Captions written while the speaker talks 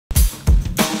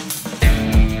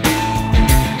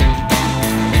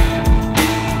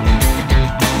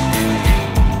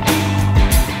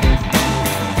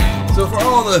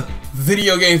all the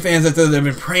video game fans out there that have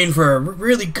been praying for a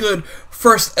really good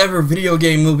first ever video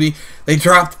game movie, they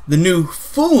dropped the new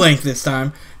full-length this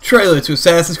time trailer to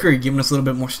Assassin's Creed, giving us a little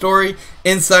bit more story,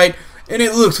 insight, and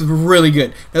it looks really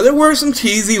good. Now there were some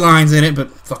cheesy lines in it,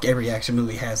 but fuck, every action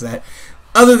movie has that.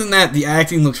 Other than that, the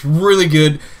acting looks really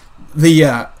good.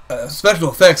 The special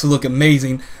effects look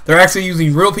amazing. They're actually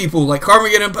using real people, like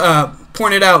Carmageddon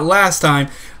pointed out last time,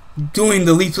 doing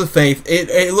the leaps of faith.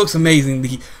 It looks amazing.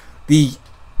 The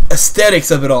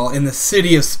aesthetics of it all in the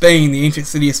city of Spain, the ancient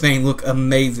city of Spain, look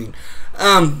amazing.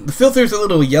 The filter's a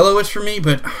little yellowish for me,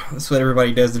 but that's what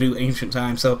everybody does to do ancient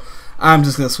times, so I'm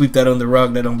just going to sweep that under the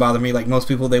rug. That don't bother me. Like most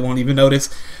people, they won't even notice.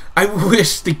 I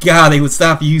wish to God they would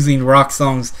stop using rock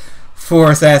songs for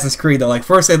Assassin's Creed, though. Like,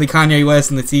 first they had the Kanye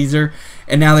West in the teaser,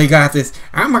 and now they got this,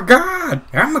 I'm a god,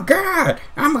 I'm a god,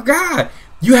 I'm a god.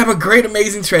 You have a great,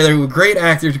 amazing trailer with great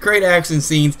actors, great action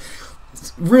scenes,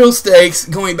 real stakes,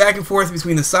 going back and forth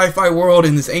between the sci-fi world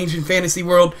and this ancient fantasy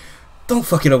world. Don't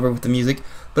fuck it over with the music.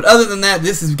 But other than that,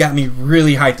 this has got me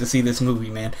really hyped to see this movie,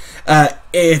 man.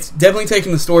 It's definitely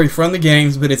taking the story from the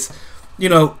games, but it's, you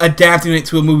know, adapting it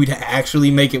to a movie to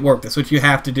actually make it work. That's what you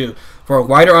have to do. For a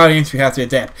wider audience, you have to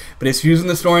adapt. But it's using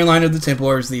the storyline of the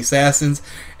Templars, the Assassins,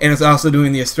 and it's also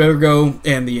doing the Astrago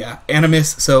and the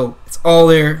Animus, so it's all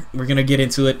there. We're going to get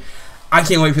into it. I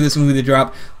can't wait for this movie to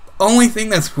drop. Only thing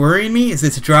that's worrying me is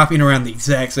it's dropping around the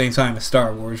exact same time as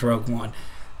Star Wars Rogue One.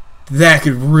 That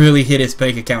could really hit its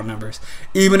bank account numbers.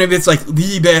 Even if it's like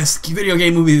the best video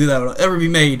game movie that will ever be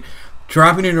made,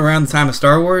 dropping it around the time of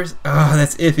Star Wars,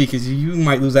 that's iffy, because you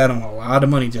might lose out on a lot of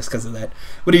money just because of that.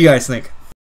 What do you guys think?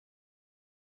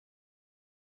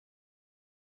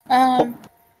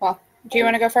 Well, do you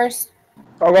want to go first?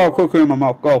 I'll go quickly in my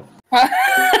mouth. Go.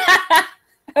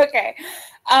 Okay.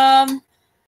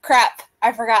 Crap.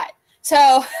 I forgot.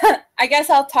 So, I guess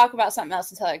I'll talk about something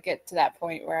else until I get to that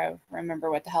point where I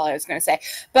remember what the hell I was going to say.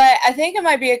 But I think it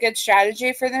might be a good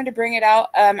strategy for them to bring it out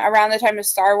around the time of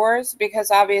Star Wars,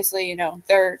 because obviously, you know,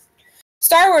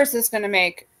 Star Wars is going to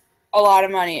make a lot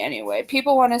of money anyway.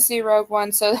 People want to see Rogue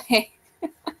One, so they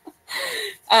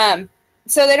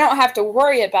so they don't have to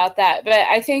worry about that. But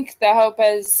I think the hope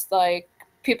is, like,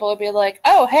 people will be like,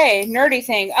 oh, hey, nerdy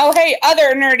thing. Oh, hey,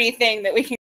 other nerdy thing that we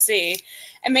can see.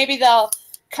 And maybe they'll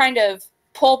kind of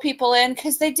pull people in,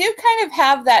 because they do kind of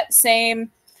have that same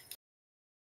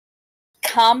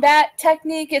combat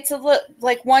technique. It's a little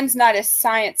like, one's not as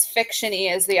science fiction-y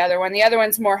as the other one. The other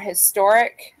one's more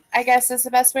historic, I guess is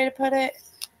the best way to put it.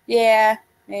 Yeah,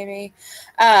 maybe.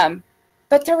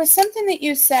 But there was something that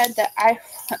you said that I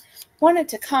wanted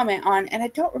to comment on, and I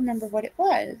don't remember what it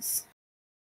was.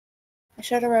 I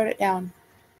should have wrote it down.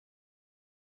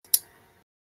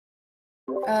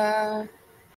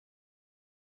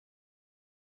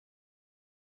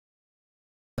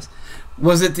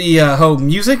 Was it the whole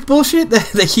music bullshit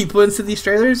that they keep putting to these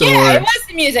trailers? Yeah, or? it was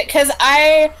the music, because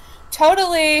I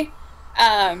totally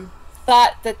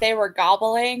thought that they were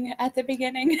gobbling at the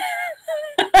beginning.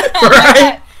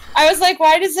 Right? I was like,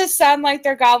 why does this sound like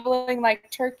they're gobbling like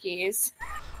turkeys?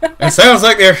 It sounds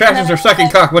like the assassins are sucking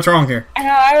cock. What's wrong here? I know,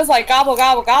 I was like, gobble,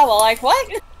 gobble, gobble. Like,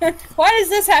 what? Why does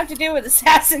this have to do with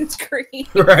Assassin's Creed?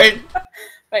 Right?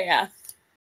 But yeah.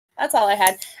 That's all I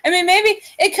had. I mean, maybe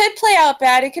it could play out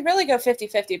bad. It could really go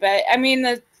 50-50. But, I mean,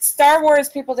 the Star Wars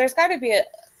people, there's got to be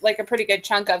a pretty good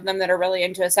chunk of them that are really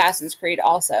into Assassin's Creed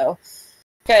also.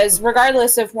 Because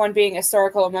regardless of one being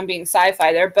historical and one being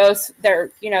sci-fi, they're both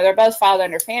filed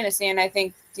under fantasy. And I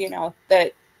think, you know,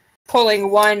 that pulling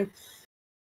one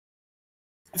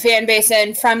fan base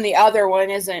in from the other one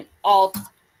isn't all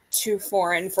too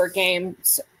foreign for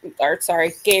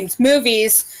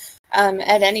movies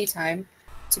at any time.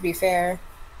 To be fair.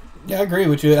 Yeah, I agree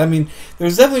with you. I mean,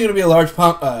 there's definitely going to be a large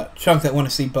chunk that want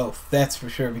to see both. That's for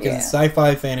sure. Because it's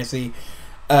sci-fi, fantasy.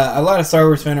 A lot of Star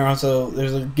Wars fans are also,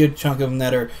 there's a good chunk of them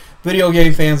that are video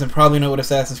game fans and probably know what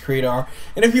Assassin's Creed are.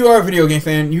 And if you are a video game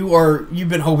fan, you've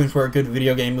been hoping for a good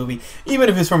video game movie. Even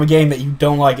if it's from a game that you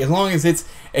don't like. As long as it's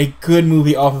a good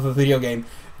movie off of a video game,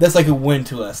 that's like a win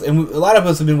to us. And a lot of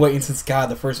us have been waiting since, God,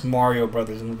 the first Mario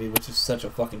Brothers movie, which is such a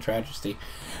fucking tragedy.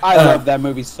 I love that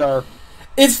movie, sir.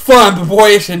 It's fun, but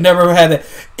boy, it should never have had that.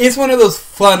 It's one of those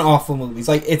fun, awful movies.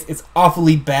 Like, it's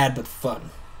awfully bad, but fun.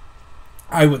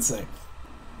 I would say.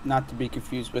 Not to be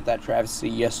confused with that travesty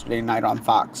yesterday night on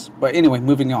Fox. But anyway,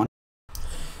 moving on.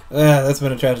 That's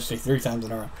been a tragedy 3 times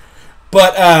in a row.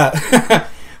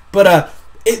 But,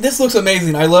 This looks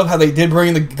amazing. I love how they did bring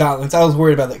in the gauntlets. I was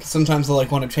worried about that because sometimes they'll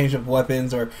like want to change up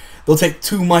weapons or they'll take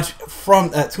too much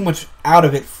out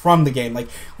of it from the game. Like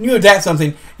when you adapt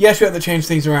something, yes, you have to change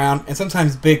things around and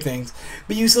sometimes big things,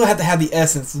 but you still have to have the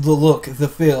essence, the look, the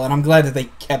feel, and I'm glad that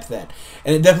they kept that.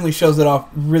 And it definitely shows it off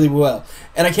really well.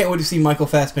 And I can't wait to see Michael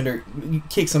Fassbender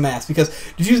kick some ass because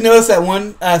did you notice that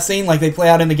one scene like they play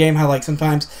out in the game how like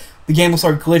sometimes the game will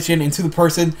start glitching into the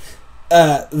person.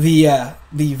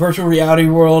 The virtual reality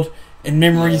world and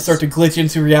memories start to glitch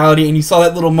into reality, and you saw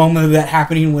that little moment of that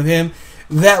happening with him.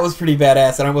 That was pretty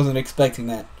badass, and I wasn't expecting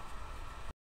that.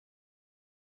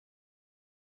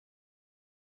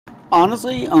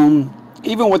 Honestly,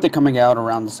 even with it coming out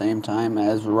around the same time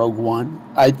as Rogue One,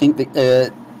 I think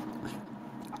that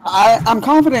I'm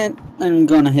confident and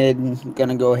gonna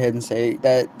go ahead and say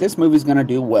that this movie's gonna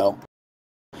do well.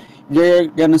 You're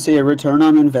gonna see a return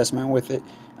on investment with it.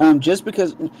 Just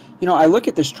because, I look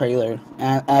at this trailer,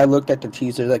 and I looked at the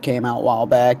teaser that came out a while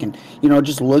back, and,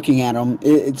 just looking at them,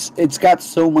 it's got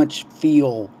so much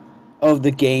feel of the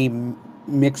game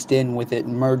mixed in with it,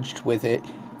 merged with it,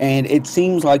 and it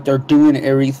seems like they're doing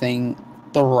everything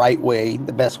the right way,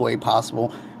 the best way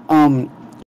possible.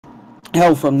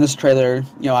 Hell, from this trailer,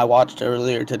 I watched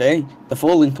earlier today, the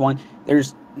full-length one,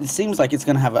 it seems like it's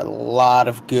going to have a lot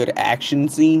of good action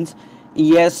scenes.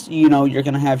 Yes, you're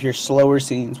going to have your slower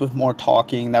scenes with more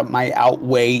talking that might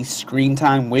outweigh screen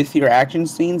time with your action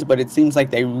scenes, but it seems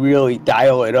like they really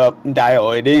dial it up and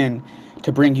dial it in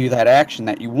to bring you that action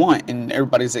that you want and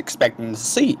everybody's expecting to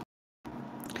see.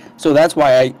 So that's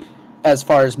why as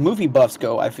far as movie buffs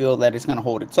go, I feel that it's going to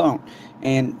hold its own.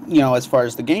 And, as far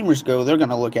as the gamers go, they're going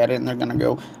to look at it and they're going to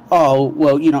go, oh,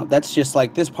 well, that's just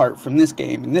like this part from this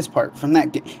game and this part from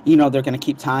that game. They're going to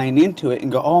keep tying into it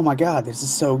and go, oh my God, this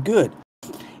is so good.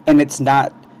 And it's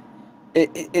not,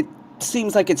 it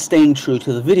seems like it's staying true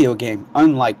to the video game,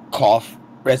 unlike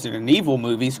Resident Evil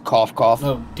movies,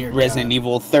 oh, dear Resident God.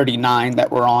 Evil 39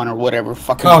 that we're on or whatever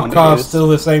fucking Cough, still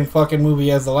the same fucking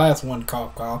movie as the last one,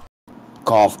 cough.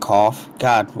 Cough.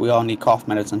 God, we all need cough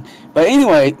medicine. But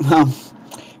anyway,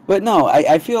 but no,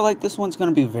 I feel like this one's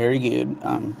going to be very good.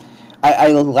 I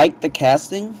like the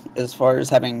casting as far as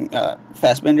having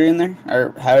Fassbender in there,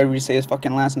 or however you say his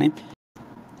fucking last name.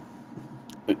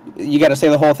 You got to say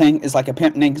the whole thing is like a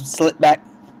pimp named Slickback?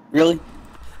 Really?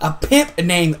 A pimp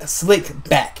named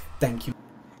Slickback. Thank you.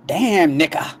 Damn,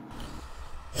 Nicka.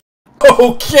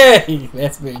 Okay,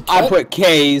 that's being cut. I put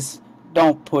K's.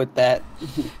 Don't put that.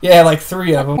 Yeah, like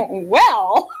 3 of them.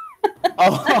 Well.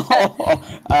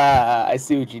 I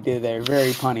see what you did there.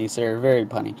 Very punny, sir. Very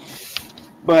punny.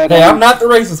 But hey, I'm not the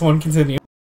racist one. Continue.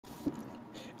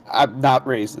 I'm not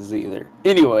racist either.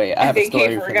 Anyway, I have a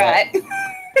story for that.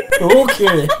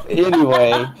 Okay.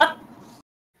 Anyway,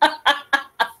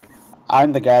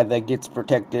 I'm the guy that gets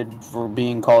protected for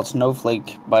being called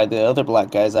Snowflake by the other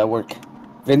black guys I work.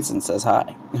 Vincent says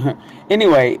hi.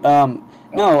 Anyway, no,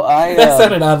 that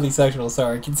sounded oddly sexual.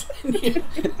 Sorry, continue.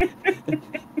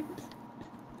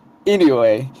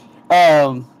 Anyway,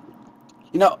 the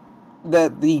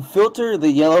filter,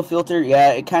 the yellow filter,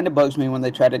 yeah, it kind of bugs me when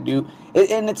they try to do it,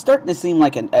 and it's starting to seem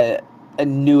like a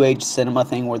new age cinema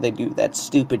thing where they do that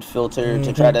stupid filter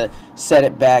to try to set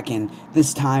it back in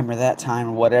this time or that time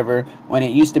or whatever, when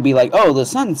it used to be like, oh, the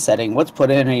sun's setting, let's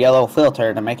put in a yellow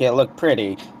filter to make it look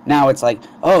pretty. Now it's like,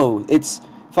 oh, it's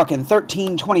fucking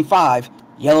 1325,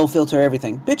 yellow filter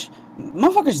everything. Bitch,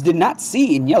 motherfuckers did not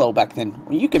see in yellow back then.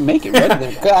 You can make it red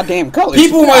their goddamn colors.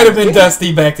 People might have been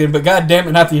dusty back then, but goddamn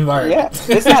it, not the environment.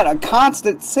 Yeah, it's not a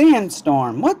constant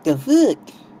sandstorm. What the fuck?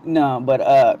 No, but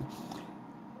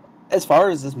as far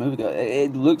as this movie goes,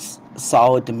 it looks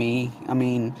solid to me. I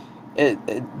mean, it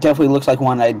definitely looks like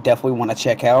one I definitely want to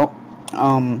check out.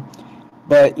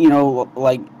 But,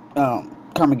 like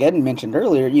Carmageddon mentioned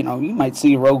earlier, you might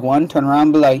see Rogue One, turn around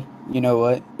and be like, you know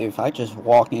what, if I just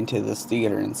walk into this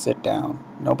theater and sit down,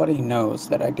 nobody knows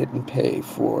that I didn't pay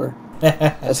for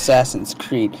Assassin's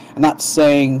Creed. I'm not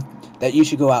saying that you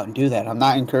should go out and do that. I'm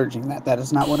not encouraging that. That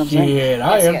is not what I'm saying. Yeah,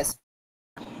 I am. Yes.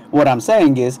 What I'm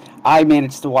saying is, I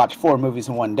managed to watch 4 movies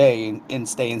in one day and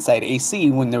stay inside AC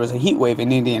when there was a heat wave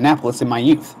in Indianapolis in my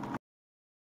youth.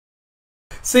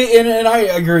 See, and I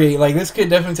agree. Like, this could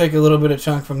definitely take a little bit of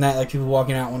chunk from that. Like, people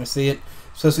walking out want to see it,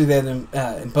 especially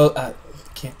that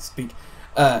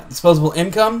disposable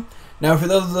income. Now, for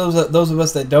those of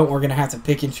us that don't, we're gonna have to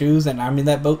pick and choose, and I'm in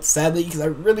that boat sadly because I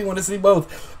really want to see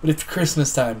both. But it's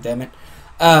Christmas time, damn it.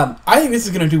 I think this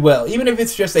is going to do well. Even if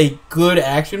it's just a good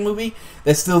action movie,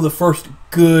 that's still the first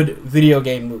good video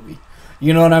game movie.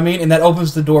 You know what I mean? And that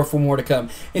opens the door for more to come.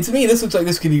 And to me, this looks like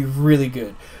this could be really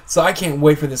good. So I can't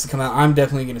wait for this to come out. I'm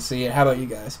definitely going to see it. How about you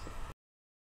guys?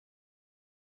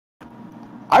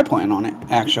 I plan on it,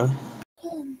 actually.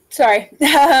 Sorry.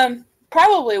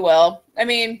 Probably will. I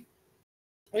mean,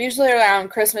 usually around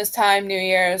Christmas time, New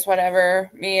Year's,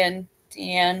 whatever, me and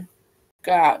Deanne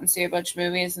go out and see a bunch of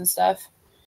movies and stuff.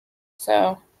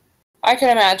 So I can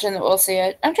imagine that we'll see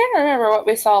it. I'm trying to remember what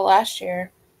we saw last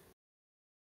year.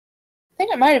 I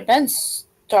think it might have been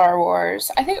Star Wars.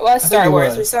 I think it was Star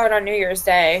Wars. We saw it on New Year's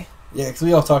Day. Yeah, because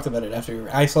we all talked about it after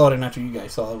I saw it, and after you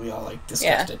guys saw it, we all like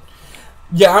discussed it.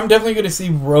 Yeah, I'm definitely going to see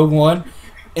Rogue One,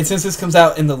 and since this comes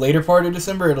out in the later part of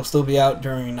December, it'll still be out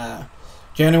during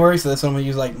January, so that's when I'm going to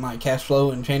use like my cash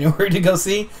flow in January to go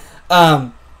see.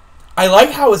 I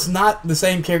like how it's not the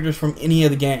same characters from any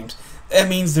of the games. That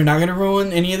means they're not going to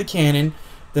ruin any of the canon.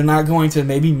 They're not going to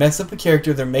maybe mess up a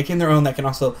character. They're making their own that can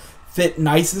also fit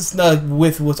nice and snug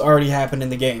with what's already happened in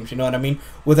the games, you know what I mean?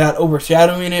 Without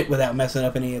overshadowing it, without messing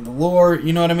up any of the lore,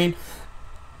 you know what I mean?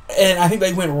 And I think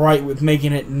they went right with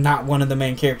making it not one of the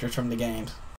main characters from the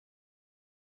games.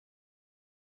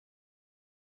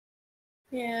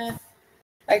 Yeah,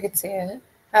 I could see it.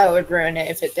 I would ruin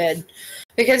it if it did.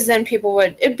 Because then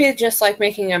it'd be just like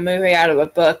making a movie out of a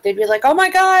book. They'd be like, oh my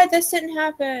god, this didn't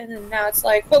happen. And now it's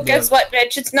like, well, guess what,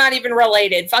 bitch? It's not even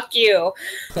related. Fuck you.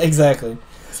 Exactly.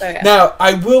 So, yeah. Now,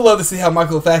 I will love to see how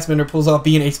Michael Fassbender pulls off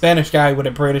being a Spanish guy with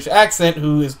a British accent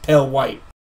who is pale white.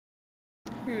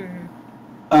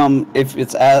 If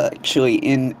it's actually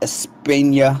in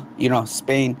España, you know,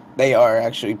 Spain, they are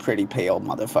actually pretty pale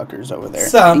motherfuckers over there.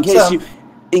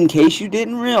 In case you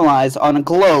didn't realize, on a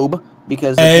globe,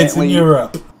 because it's in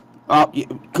Europe. Oh,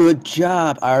 good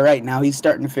job. All right, now he's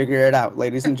starting to figure it out,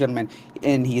 ladies and gentlemen.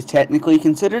 And he's technically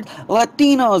considered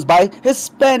Latinos by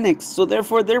Hispanics, so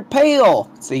therefore they're pale.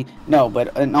 See, no,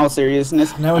 but in all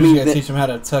seriousness, now you gotta teach him how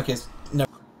to tuck his. No.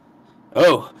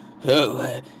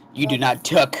 You do not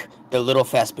tuck the little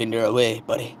Fassbender away,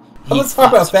 buddy. Let's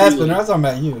talk about Fassbender. I was talking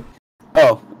about you.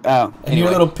 And anyway.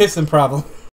 Your little pissing problem.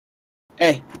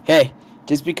 Hey,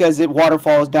 just because it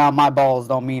waterfalls down my balls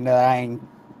don't mean that I ain't.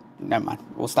 Never mind.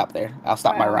 We'll stop there. I'll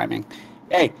stop my rhyming.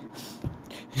 Hey.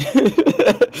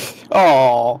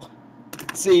 Oh.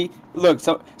 See, look,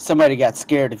 somebody got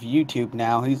scared of YouTube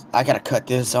now. I gotta cut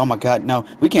this. Oh my god, no.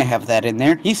 We can't have that in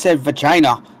there. He said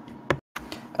vagina.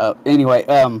 Anyway,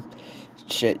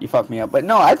 shit, you fucked me up. But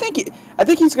no, I think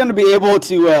he's gonna be able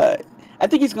to I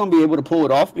think he's gonna be able to pull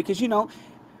it off because, you know,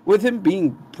 with him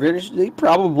being British, they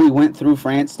probably went through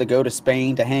France to go to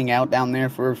Spain to hang out down there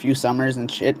for a few summers and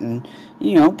shit, and,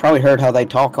 you know, probably heard how they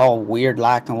talk all weird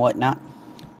like and whatnot.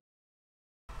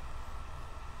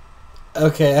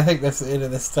 Okay, I think that's the end of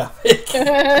this topic.